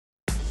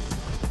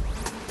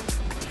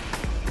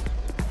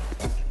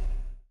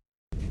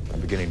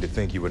beginning to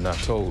think you were not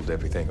told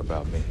everything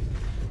about me.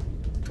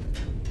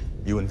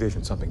 You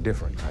envisioned something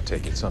different, I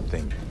take it,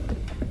 something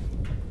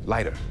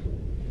lighter.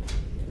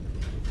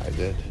 I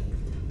did.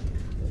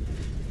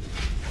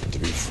 And to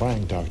be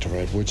frank, Dr.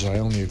 Edwards, I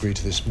only agreed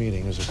to this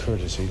meeting as a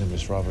courtesy to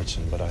Miss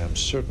Robertson, but I am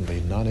certainly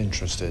not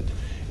interested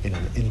in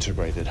an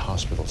integrated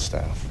hospital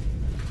staff.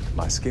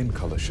 My skin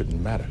color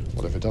shouldn't matter.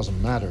 Well, if it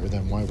doesn't matter,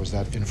 then why was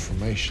that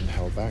information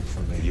held back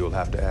from me? You'll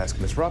have to ask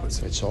Miss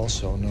Robertson. It's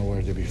also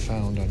nowhere to be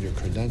found on your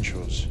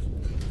credentials.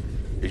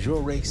 Is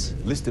your race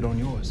listed on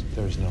yours?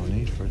 There's no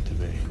need for it to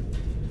be.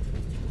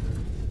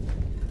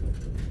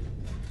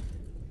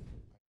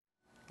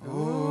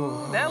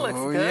 That looks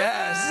good.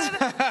 Yes.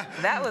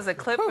 That was a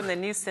clip from the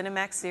new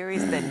Cinemax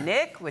series, The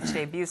Knick, which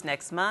debuts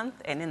next month.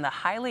 And in the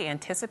highly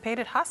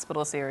anticipated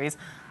hospital series,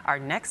 our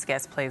next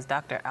guest plays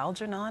Dr.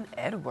 Algernon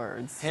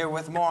Edwards. Here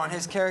with more on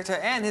his character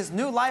and his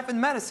new life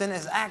in medicine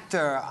is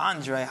actor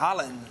Andre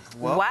Holland.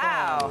 Welcome.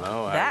 Wow.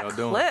 Hello, how that y'all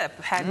doing?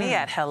 clip had me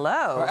at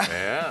hello.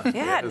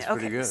 Yeah, it's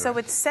pretty good. So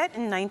it's set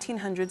in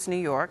 1900s New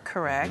York,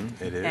 correct?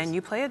 It is. And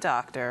you play a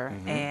doctor,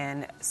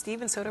 and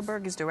Steven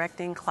Soderbergh is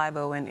directing, Clive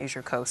Owen is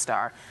your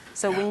co-star.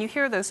 So when you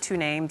hear those two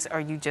names, are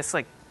you just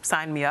like,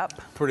 sign me up?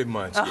 Pretty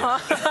much,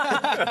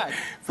 yeah.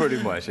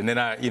 Pretty much. And then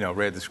I,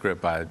 read the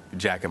script by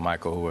Jack and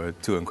Michael, who are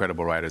two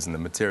incredible writers, and the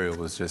material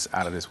was just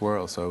out of this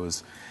world. So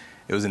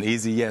it was an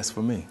easy yes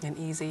for me. An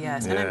easy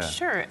yes. Yeah. And I'm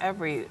sure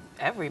every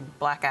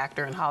black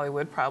actor in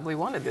Hollywood probably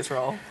wanted this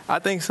role. I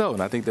think so,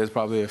 and I think there's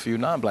probably a few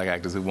non-black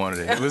actors who wanted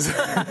it. It was,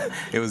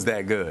 it was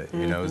that good,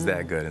 it was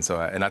that good. And so,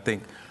 I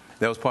think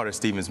that was part of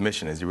Steven's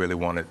mission, is he really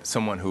wanted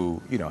someone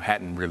who,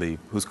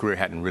 whose career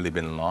hadn't really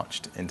been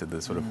launched into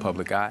the sort of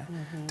public eye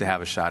to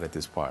have a shot at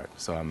this part.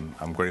 So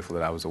I'm grateful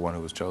that I was the one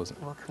who was chosen.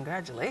 Well,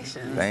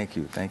 congratulations. Thank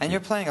you, thank you. And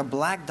you're playing a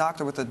black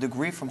doctor with a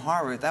degree from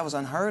Harvard. That was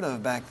unheard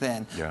of back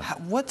then. Yeah.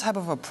 What type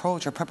of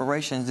approach or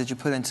preparations did you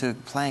put into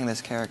playing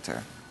this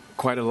character?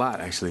 Quite a lot,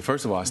 actually.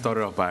 First of all, I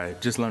started off by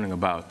just learning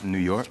about New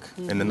York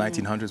in the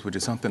 1900s, which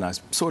is something I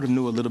sort of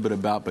knew a little bit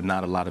about, but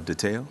not a lot of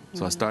detail.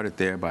 So I started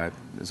there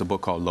there's a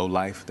book called Low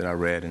Life that I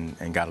read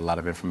and got a lot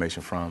of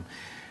information from.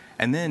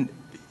 And then,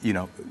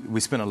 we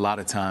spent a lot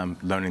of time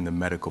learning the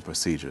medical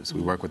procedures. We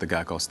work with a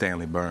guy called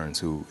Stanley Burns,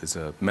 who is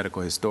a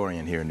medical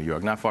historian here in New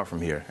York, not far from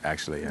here,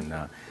 actually. And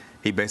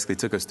he basically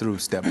took us through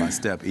step by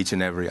step each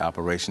and every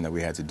operation that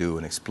we had to do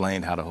and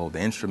explained how to hold the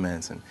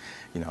instruments and,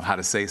 how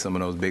to say some of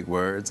those big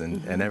words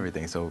and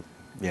everything. So,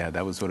 yeah,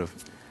 that was sort of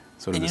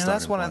and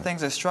that's one of the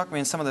things that struck me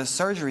in some of the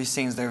surgery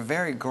scenes. They're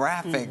very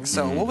graphic.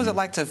 So what was it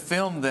like to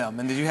film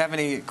them? And did you have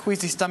any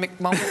queasy stomach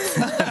moments?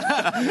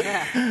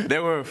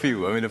 There were a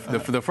few. I mean,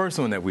 the first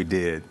one that we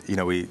did,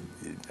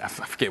 I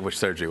forget which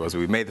surgery it was.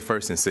 We made the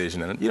first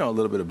incision, and a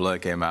little bit of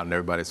blood came out, and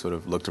everybody sort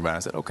of looked around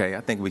and said, "Okay,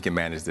 I think we can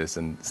manage this."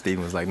 And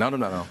Steven was like,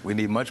 "No, we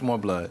need much more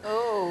blood."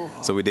 Oh.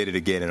 So we did it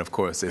again, and of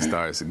course it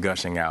starts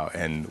gushing out,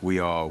 and we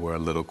all were a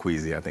little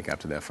queasy, I think,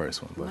 after that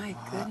first one. But, my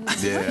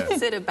goodness. yeah. What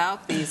is it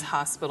about these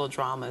hospital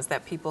dramas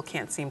that people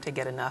can't seem to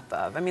get enough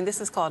of? I mean, this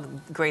is called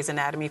Grey's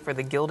Anatomy for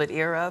the Gilded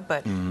Era,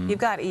 but you've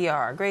got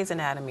ER, Grey's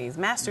Anatomy,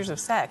 Masters of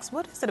Sex.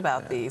 What is it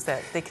about these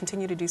that they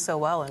continue to do so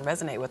well and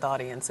resonate with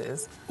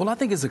audiences? Well, I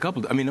think it's a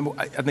couple. I mean,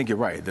 I think you're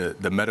right.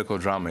 The medical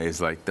drama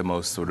is like the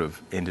most sort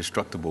of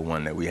indestructible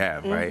one that we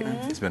have, right?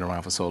 It's been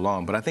around for so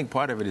long. But I think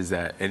part of it is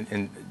that,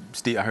 and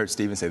Steve, I heard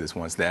Steven say this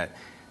once, that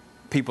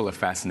people are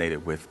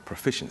fascinated with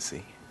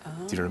proficiency.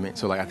 Do you know what I mean?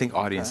 So, like, I think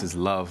audiences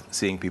love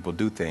seeing people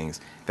do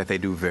things that they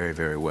do very,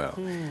 very well.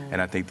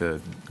 And I think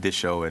this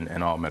show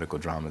and all medical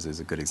dramas is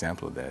a good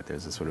example of that.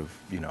 There's a sort of,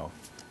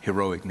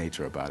 heroic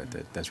nature about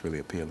it that's really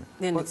appealing.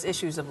 And it's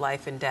issues of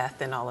life and death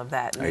and all of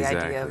that, and the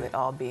idea of it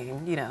all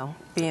being,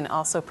 being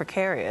also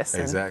precarious.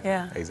 And, Exactly.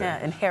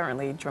 Yeah,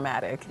 inherently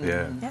dramatic.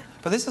 Yeah.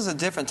 But this is a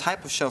different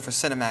type of show for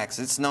Cinemax.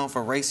 It's known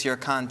for racier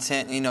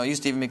content. It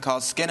used to even be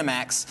called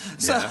Skinemax.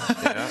 So,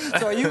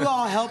 so are you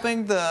all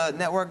helping the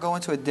network go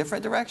into a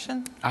different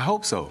direction? I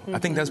hope so. I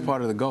think that's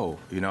part of the goal.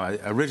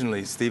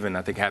 Originally, Steven,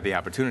 I think, had the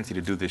opportunity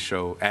to do this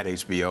show at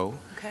HBO,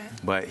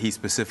 but he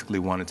specifically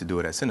wanted to do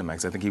it at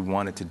Cinemax. I think he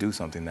wanted to do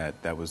something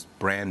that was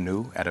brand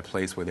new at a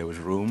place where there was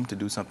room to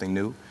do something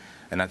new.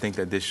 And I think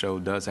that this show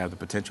does have the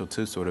potential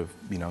to sort of,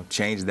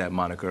 change that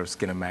moniker of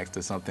Skinemax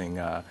to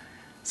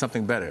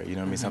something better,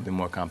 something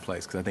more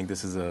complex, because I think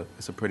this is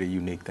it's a pretty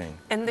unique thing.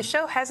 And the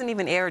show hasn't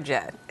even aired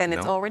yet, and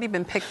it's already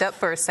been picked up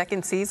for a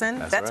second season.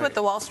 That's right. what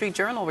the Wall Street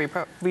Journal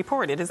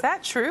reported. Is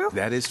that true?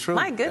 That is true.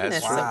 My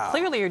goodness. Wow. So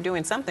clearly you're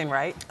doing something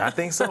right. I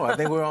think so. I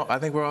think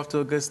we're off to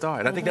a good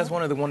start. And I think that's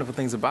one of the wonderful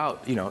things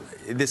about,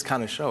 this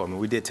kind of show. I mean,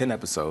 we did 10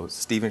 episodes.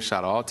 Steven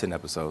shot all 10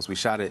 episodes. We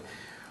shot it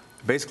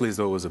basically as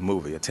though it was a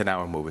movie, a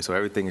 10-hour movie. So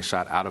everything is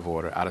shot out of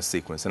order, out of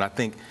sequence. And I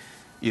think,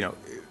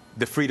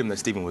 the freedom that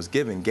Steven was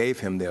given gave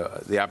him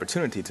the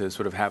opportunity to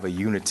sort of have a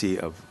unity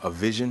of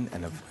vision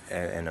and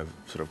of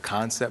sort of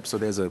concept. So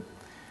there's a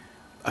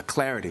a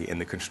clarity in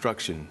the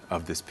construction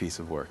of this piece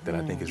of work that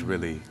I think is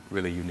really,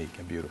 really unique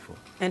and beautiful.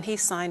 And he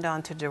signed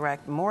on to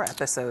direct more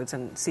episodes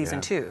in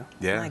season 2.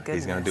 Yeah, My goodness.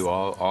 he's going to do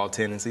all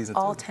 10 in season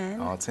 2. All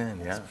 10? All 10,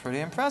 yeah. That's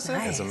pretty impressive.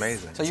 Nice. It's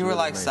amazing. So you were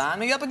like, sign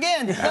me up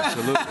again.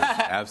 Absolutely,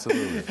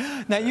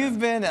 absolutely. Now, you've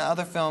been in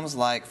other films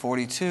like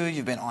 42,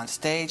 you've been on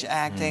stage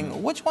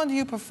acting. Which one do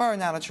you prefer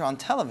now that you're on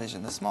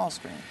television, the small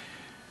screen?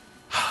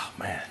 Oh,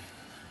 man.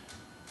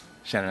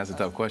 Shannon, that's a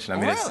tough question. I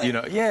mean,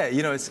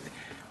 Really? it's,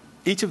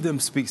 each of them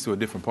speaks to a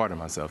different part of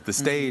myself. The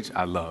stage,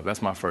 I love.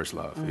 That's my first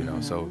love,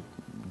 so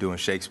doing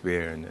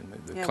Shakespeare and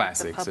the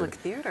classics. With the public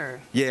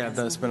theater. Yeah,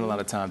 I've spent a lot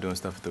of time doing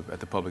stuff at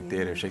the public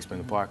theater, Shakespeare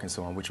in the Park and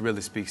so on, which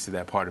really speaks to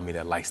that part of me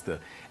that likes the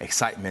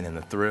excitement and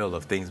the thrill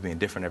of things being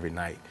different every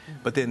night.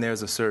 But then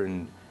there's a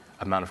certain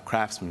amount of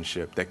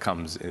craftsmanship that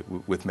comes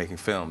with making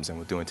films and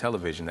with doing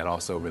television that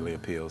also really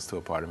appeals to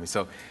a part of me.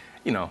 So,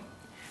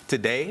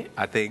 today,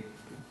 I think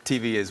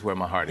TV is where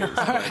my heart is.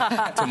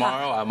 But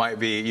tomorrow, I might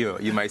be,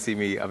 you might see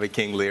me up at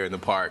King Lear in the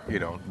park,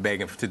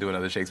 begging to do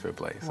another Shakespeare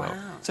play. So, Wow.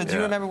 So do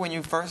you remember when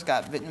you first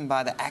got bitten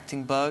by the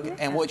acting bug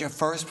and what your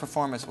first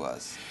performance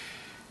was?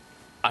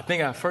 I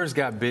think I first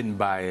got bitten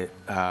by it.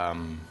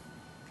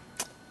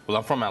 Well,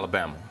 I'm from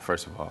Alabama,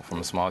 first of all, from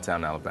a small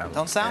town in Alabama.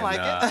 Don't sound like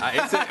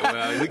it.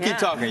 Well, we keep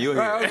talking, you'll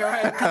hear it. Go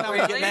ahead. Come on,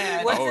 get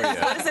mad. What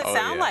does it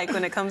sound like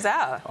when it comes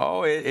out?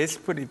 Oh, it's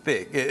pretty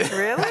thick.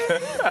 Really?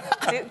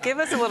 Give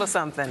us a little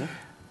something.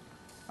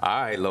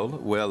 All right, Lola.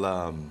 Well,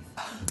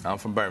 I'm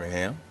from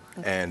Birmingham,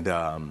 and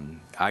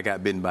I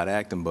got bitten by the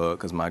acting bug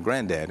because my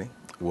granddaddy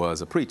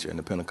was a preacher in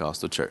the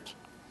Pentecostal church.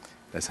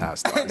 That's how it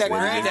started.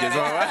 Granddaddy.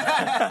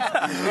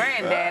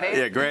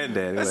 Yeah,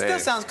 granddaddy. That still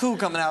sounds cool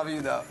coming out of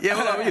you, though. Yeah,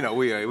 well,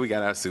 we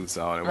got our suits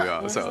on, and we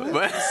all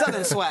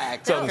Southern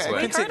swag. Southern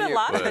swag. We heard a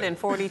lot of it in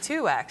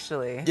 42,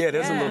 actually. Yeah,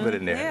 there's a little bit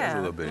in there. Yeah, There's a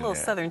little bit in there.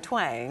 Southern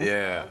twang.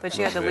 Yeah. But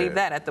you had to leave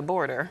that at the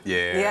border.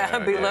 Yeah.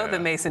 Below the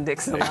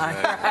Mason-Dixon line.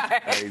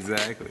 Right?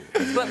 Exactly.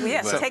 But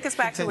yes, take us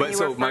back to when you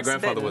were first my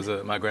grandfather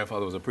bitten. my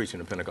grandfather was a preacher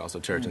in a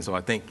Pentecostal church, and so I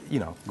think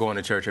going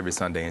to church every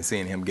Sunday and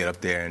seeing him get up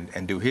there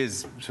and do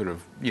his sort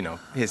of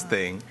his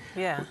thing.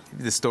 Yeah.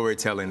 The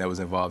storytelling that was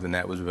involved in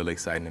that was really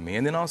exciting to me,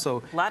 and then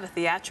also a lot of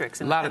theatrics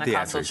in the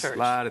Pentecostal church. A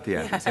lot of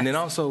theatrics, yes. And then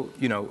also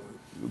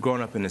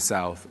growing up in the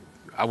South,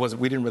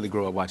 we didn't really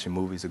grow up watching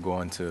movies or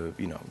going to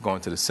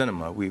the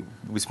cinema. We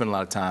spent a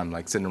lot of time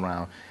like sitting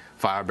around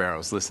fire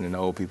barrels listening to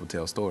old people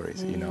tell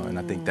stories, and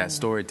I think that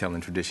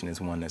storytelling tradition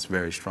is one that's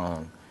very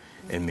strong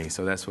in me.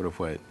 So that's sort of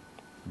what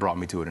brought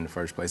me to it in the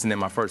first place. And then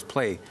my first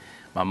play,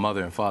 my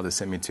mother and father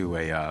sent me to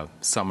a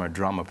summer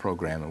drama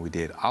program, and we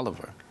did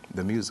Oliver,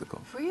 the musical.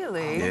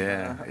 Really?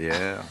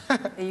 Yeah.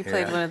 And you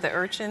played one of the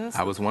urchins?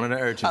 I was one of the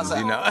urchins,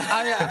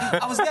 I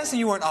was guessing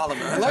you weren't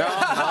Oliver. No,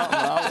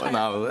 I wasn't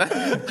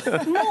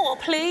Oliver. More,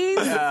 please.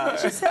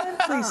 That's what she said.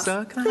 Please,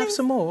 sir, can I have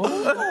some more?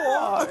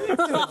 You're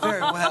doing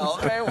very well,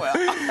 very well.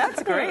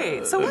 That's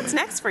great. So what's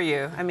next for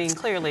you? I mean,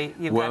 clearly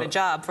you've got a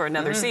job for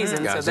another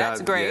season, so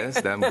that's great.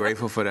 Yes, I'm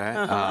grateful for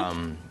that.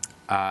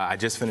 I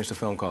just finished a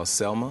film called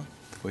Selma,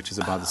 which is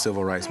about the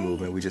civil rights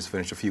movement. We just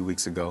finished a few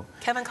weeks ago.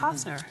 Kevin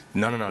Costner.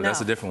 No,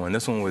 that's a different one.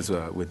 This one was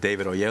with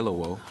David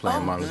Oyelowo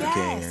playing Martin Luther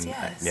King, and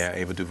yes.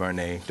 Ava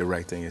DuVernay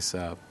directing. It's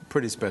a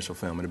pretty special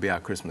film. It'll be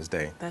out Christmas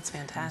Day. That's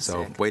fantastic.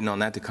 So waiting on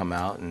that to come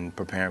out and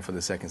preparing for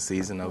the second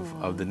season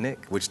of the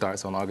Knick, which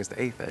starts on August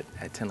 8th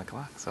at 10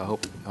 o'clock. So I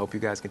hope you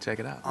guys can check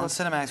it out. On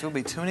Cinemax, we'll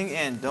be tuning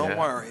in. Don't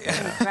worry.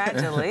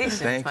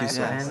 Congratulations, Thank you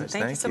so friend. much.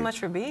 Thank you so much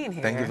for being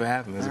here. Thank you for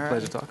having me. It was a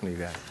pleasure talking to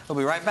you guys. We'll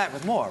be right back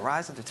with more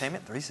Rise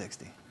Entertainment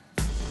 360.